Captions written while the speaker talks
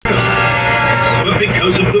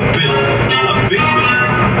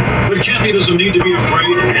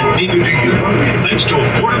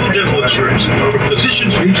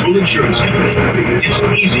local insurance company. It's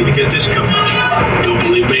easy to get this coverage. Don't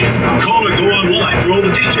believe me? Call or go online for all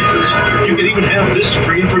the details. You can even have this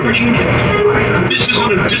free information kit. This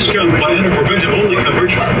isn't a discount plan or preventive-only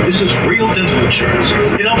coverage. This is real dental insurance.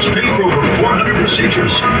 It helps pay for over 400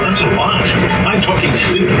 procedures. That's a lot. I'm talking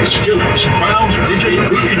fillings, fillers, crowns, bridges,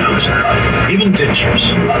 root canals, even dentures.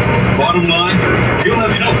 Bottom line, you'll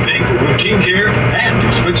have help paying for routine care and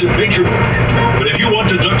expensive major work. But if you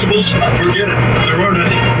want deductibles, forget it. There aren't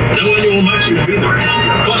any. No annual maximum either.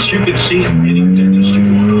 Plus, you can see any dentist you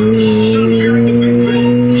want. Stop fearing the big bill.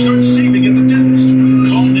 Start saving at the dentist.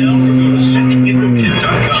 Call now or go to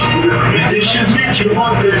centralindocare.com. Physicians that you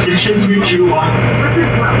want, physicians that you want.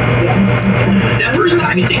 That first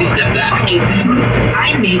time you take a step back.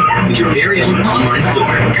 I made that. With your very own online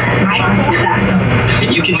store. I built that.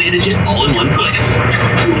 And you can manage it all in one place.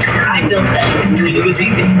 I built that. It was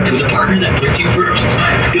easy. It was a partner that put you first.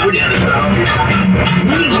 GoDaddy.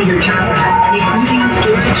 Moving with your child makes moving and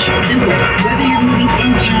storage simple. Whether you're moving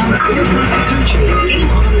in town or across the country, any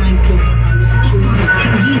online store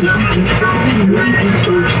convenient and trusted moving and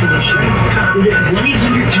storage solution. Visit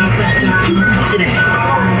 1-800-Antichrist.com today.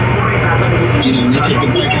 You know, when you take a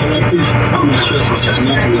bike out like this, I'm not stressed. It's just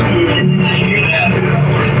nothing. I hear that.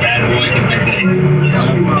 Bad boy can fix it.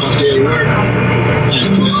 Tough day at work. Nice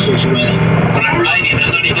place to switch around. When I'm riding,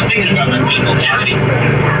 I'm not even thinking about my physical cavity.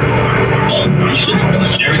 Well, you shouldn't have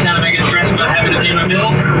done. Every time I get stressed about having to pay my bill,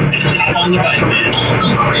 I just hop on the bike, man.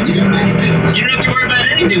 And you gotta make it pay. You don't have to worry about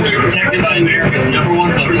anything when you're protected by America's #1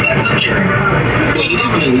 motorcycle insurance. Well, you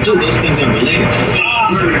definitely do. Those things are related.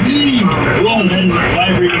 Well, then,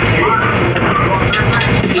 vibrating.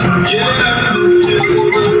 Yeah.